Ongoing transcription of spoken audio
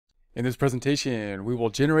In this presentation, we will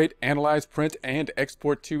generate, analyze, print, and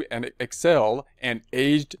export to an Excel an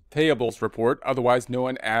aged payables report, otherwise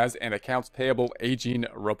known as an accounts payable aging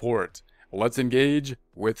report. Let's engage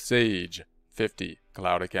with Sage 50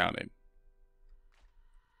 Cloud Accounting.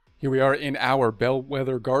 Here we are in our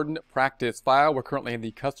Bellwether Garden practice file. We're currently in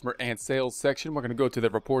the customer and sales section. We're going to go to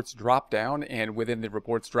the reports drop down, and within the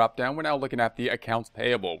reports drop down, we're now looking at the accounts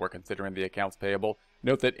payable. We're considering the accounts payable.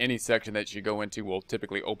 Note that any section that you go into will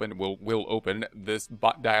typically will open this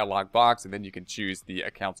dialog box, and then you can choose the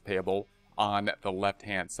accounts payable on the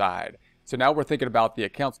left-hand side. So now we're thinking about the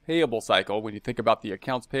accounts payable cycle. When you think about the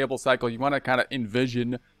accounts payable cycle, you want to kind of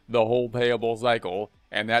envision the whole payable cycle,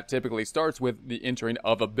 and that typically starts with the entering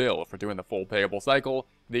of a bill. If we're doing the full payable cycle,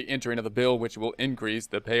 the entering of the bill, which will increase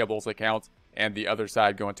the payables account, and the other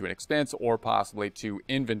side going to an expense or possibly to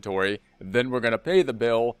inventory. Then we're going to pay the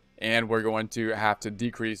bill, and we're going to have to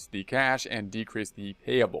decrease the cash and decrease the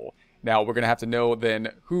payable. Now, we're going to have to know then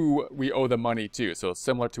who we owe the money to. So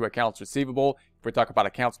similar to accounts receivable, if we talk about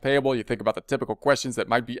accounts payable, you think about the typical questions that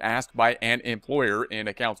might be asked by an employer in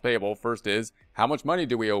accounts payable. First is, how much money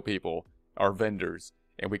do we owe people, our vendors?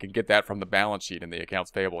 And we can get that from the balance sheet in the accounts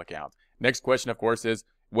payable account. Next question, of course, is,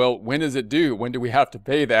 well, when is it due? When do we have to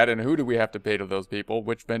pay that? And who do we have to pay to those people?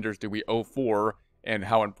 Which vendors do we owe for? And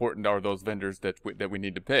how important are those vendors that we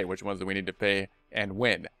need to pay? Which ones do we need to pay and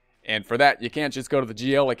when? And for that, you can't just go to the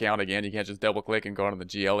GL account again. You can't just double click and go to the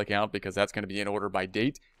GL account because that's going to be in order by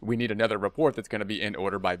date. We need another report that's going to be in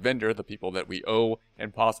order by vendor, the people that we owe,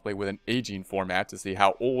 and possibly with an aging format to see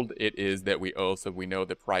how old it is that we owe so we know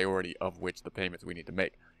the priority of which the payments we need to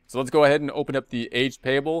make. So let's go ahead and open up the aged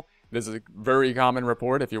payable. This is a very common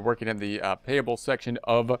report if you're working in the payable section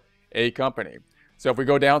of a company. So if we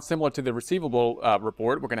go down similar to the receivable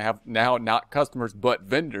report, we're going to have now not customers but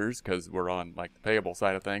vendors because we're on like the payable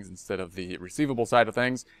side of things instead of the receivable side of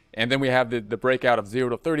things. And then we have the breakout of 0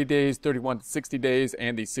 to 30 days, 31 to 60 days,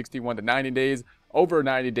 and the 61 to 90 days. Over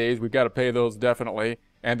 90 days, we've got to pay those definitely.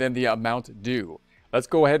 And then the amount due. Let's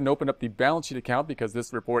go ahead and open up the balance sheet account because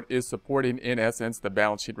this report is supporting, in essence, the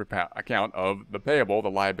balance sheet account of the payable,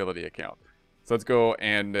 the liability account. So let's go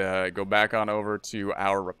and go back on over to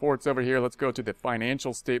our reports over here. Let's go to the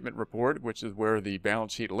financial statement report, which is where the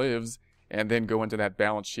balance sheet lives, and then go into that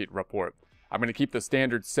balance sheet report. I'm going to keep the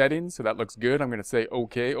standard settings, so that looks good. I'm going to say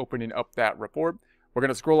OK, opening up that report. We're going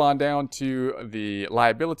to scroll on down to the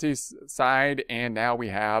liabilities side, and now we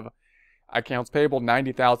have accounts payable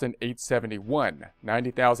 $90,871.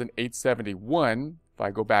 $90,871, if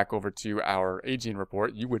I go back over to our aging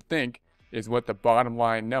report, you would think is what the bottom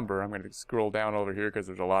line number. I'm going to scroll down over here because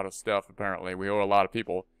there's a lot of stuff apparently. We owe a lot of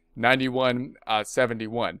people.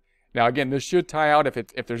 9171. Now again, this should tie out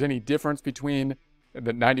if there's any difference between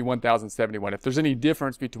the 91,071. If there's any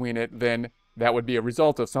difference between it, then that would be a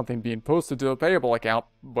result of something being posted to a payable account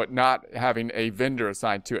but not having a vendor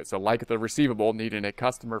assigned to it. So like the receivable needing a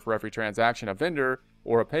customer for every transaction, a vendor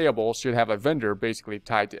or a payable should have a vendor basically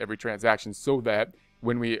tied to every transaction so that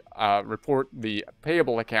when we report the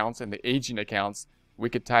payable accounts and the aging accounts, we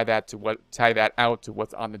could tie that out to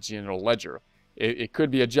what's on the general ledger. It could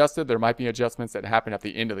be adjusted. There might be adjustments that happen at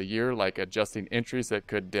the end of the year, like adjusting entries that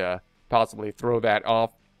could possibly throw that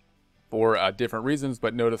off for different reasons.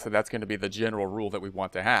 But notice that that's going to be the general rule that we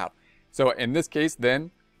want to have. So in this case, then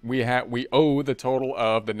we owe the total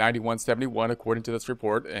of the 9171 according to this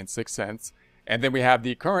report and 6 cents. And then we have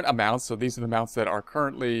the current amounts. So these are the amounts that are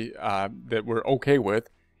currently, that we're okay with.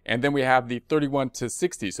 And then we have the 31 to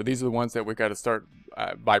 60. So these are the ones that we got to start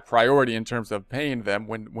by priority in terms of paying them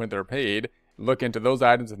when they're paid. Look into those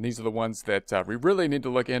items. And these are the ones that we really need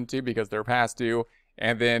to look into because they're past due.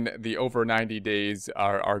 And then the over 90 days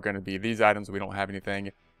are going to be these items. We don't have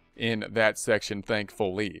anything in that section,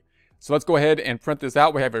 thankfully. So let's go ahead and print this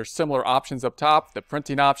out. We have our similar options up top, the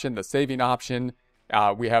printing option, the saving option.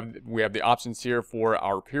 We have the options here for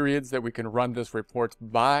our periods that we can run this report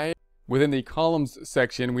by. Within the columns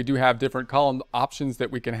section, we do have different column options that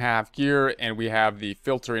we can have here, and we have the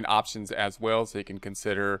filtering options as well, so you can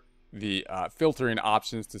consider the filtering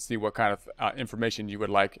options to see what kind of information you would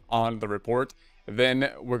like on the report.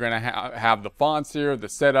 Then we're going to have the fonts here, the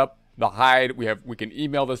setup, the hide. We can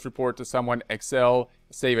email this report to someone, Excel,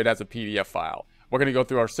 save it as a PDF file. We're going to go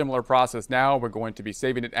through our similar process now. We're going to be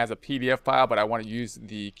saving it as a PDF file, but I want to use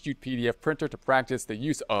the Qt PDF printer to practice the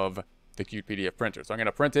use of the Qt PDF printer. So I'm going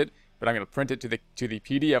to print it, but I'm going to print it to the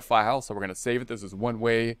PDF file. So we're going to save it. This is one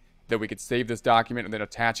way that we could save this document and then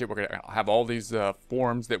attach it. We're going to have all these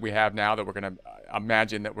forms that we have now that we're going to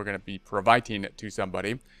imagine that we're going to be providing to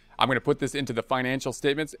somebody. I'm going to put this into the financial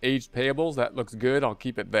statements, aged payables. That looks good. I'll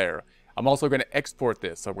keep it there. I'm also going to export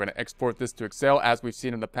this. So we're going to export this to Excel as we've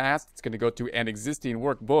seen in the past. It's going to go to an existing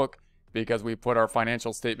workbook because we put our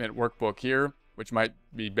financial statement workbook here, which might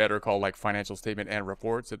be better called like financial statement and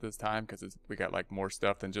reports at this time because we got like more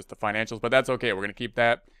stuff than just the financials, but that's okay. We're going to keep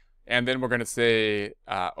that. And then we're going to say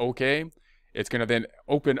okay. It's going to then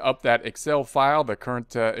open up that Excel file, the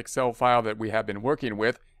current Excel file that we have been working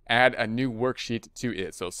with, add a new worksheet to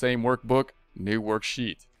it. So same workbook, new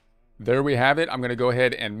worksheet. There we have it. I'm going to go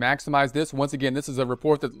ahead and maximize this. Once again, this is a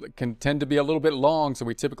report that can tend to be a little bit long, so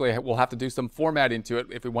we typically will have to do some formatting to it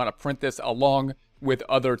if we want to print this along with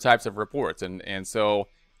other types of reports. And so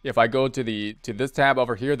if I go to this tab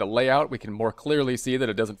over here, the layout, we can more clearly see that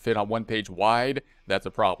it doesn't fit on one page wide. That's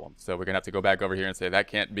a problem. So we're going to have to go back over here and say that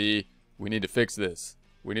can't be. We need to fix this.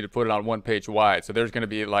 We need to put it on one page wide. So there's going to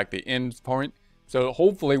be like the end point. So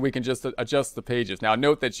hopefully we can just adjust the pages. Now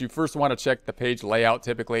note that you first want to check the page layout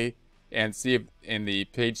typically and see if in the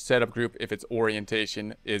page setup group if its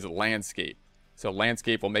orientation is landscape. So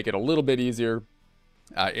landscape will make it a little bit easier.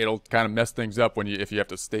 It'll kind of mess things up when if you have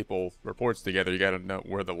to staple reports together. You got to know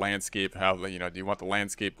where the landscape, do you want the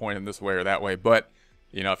landscape pointing this way or that way? But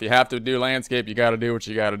if you have to do landscape, you got to do what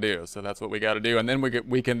you got to do. So that's what we got to do. And then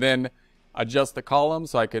we can then adjust the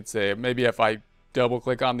columns. So I could say maybe if I double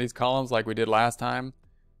click on these columns like we did last time,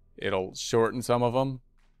 it'll shorten some of them.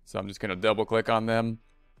 So I'm just going to double click on them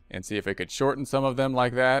and see if it could shorten some of them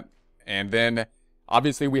like that. And then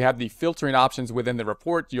obviously we have the filtering options within the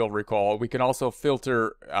report. You'll recall we can also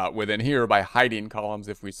filter within here by hiding columns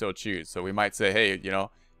if we so choose. So we might say, hey,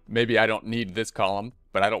 maybe I don't need this column,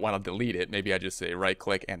 but I don't want to delete it. Maybe I just say right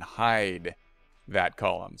click and hide that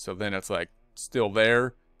column. So then it's like still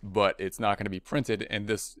there, but it's not going to be printed in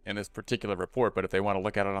this particular report. But if they want to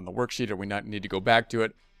look at it on the worksheet or we not need to go back to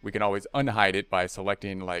it, we can always unhide it by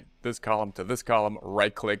selecting like this column to this column,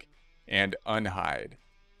 right click and unhide.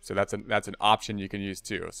 So that's an option you can use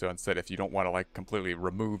too. So instead, if you don't want to like completely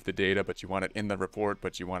remove the data, but you want it in the report,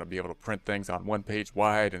 but you want to be able to print things on one page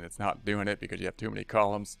wide and it's not doing it because you have too many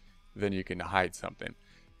columns, then you can hide something.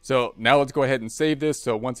 So now let's go ahead and save this.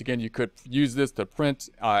 So once again, you could use this to print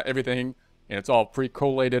everything and it's all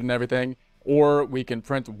pre-collated and everything, or we can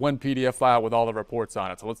print one PDF file with all the reports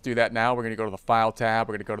on it. So let's do that now. We're going to go to the File tab.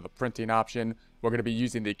 We're going to go to the Printing option. We're going to be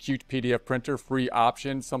using the Qt PDF printer, free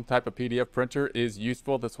option. Some type of PDF printer is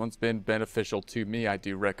useful. This one's been beneficial to me. I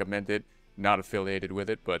do recommend it. Not affiliated with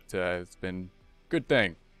it, but it's been a good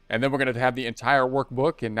thing. And then we're going to have the entire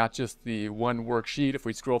workbook and not just the one worksheet. If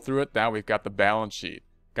we scroll through it, now we've got the balance sheet.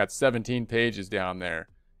 Got 17 pages down there.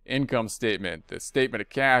 Income statement, the statement of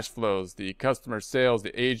cash flows, the customer sales,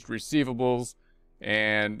 the aged receivables,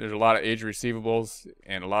 and there's a lot of aged receivables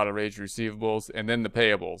and a lot of aged receivables, and then the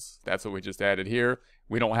payables. That's what we just added here.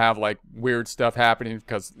 We don't have like weird stuff happening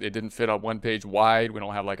because it didn't fit on one page wide. We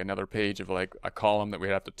don't have like another page of like a column that we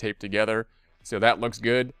have to tape together. So that looks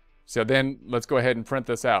good. So then let's go ahead and print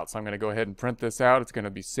this out. So I'm going to go ahead and print this out. It's going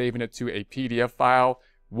to be saving it to a PDF file.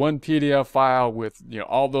 One PDF file with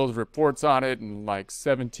all those reports on it and like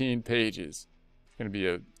 17 pages. It's going to be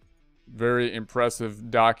a very impressive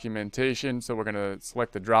documentation. So we're going to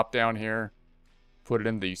select the drop down here, put it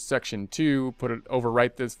in the section 2,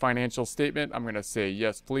 overwrite this financial statement. I'm going to say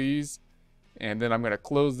yes please, and then I'm going to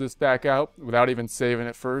close this back out without even saving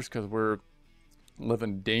it first because we're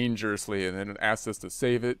living dangerously, and then it asks us to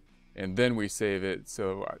save it. And then we save it.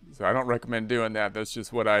 So I don't recommend doing that. That's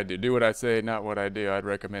just what I do. Do what I say, not what I do. I'd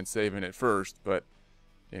recommend saving it first. But,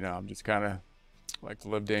 I'm just kind of like to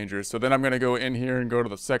live dangerous. So then I'm going to go in here and go to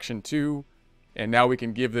the section 2. And now we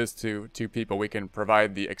can give this to people. We can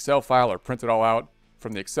provide the Excel file or print it all out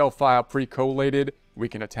from the Excel file pre-collated. We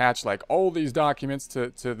can attach like all these documents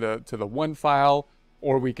to the one file.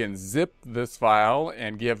 Or we can zip this file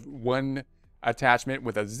and give one attachment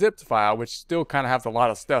with a zipped file, which still kind of has a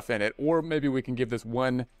lot of stuff in it. Or maybe we can give this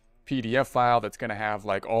one PDF file that's going to have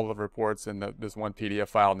like all the reports in this one PDF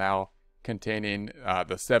file now containing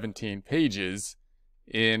the 17 pages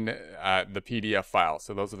in the PDF file.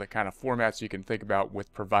 So those are the kind of formats you can think about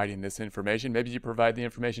with providing this information. Maybe you provide the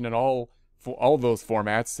information in all those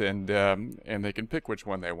formats, and they can pick which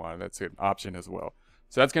one they want. That's an option as well.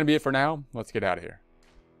 So that's going to be it for now. Let's get out of here.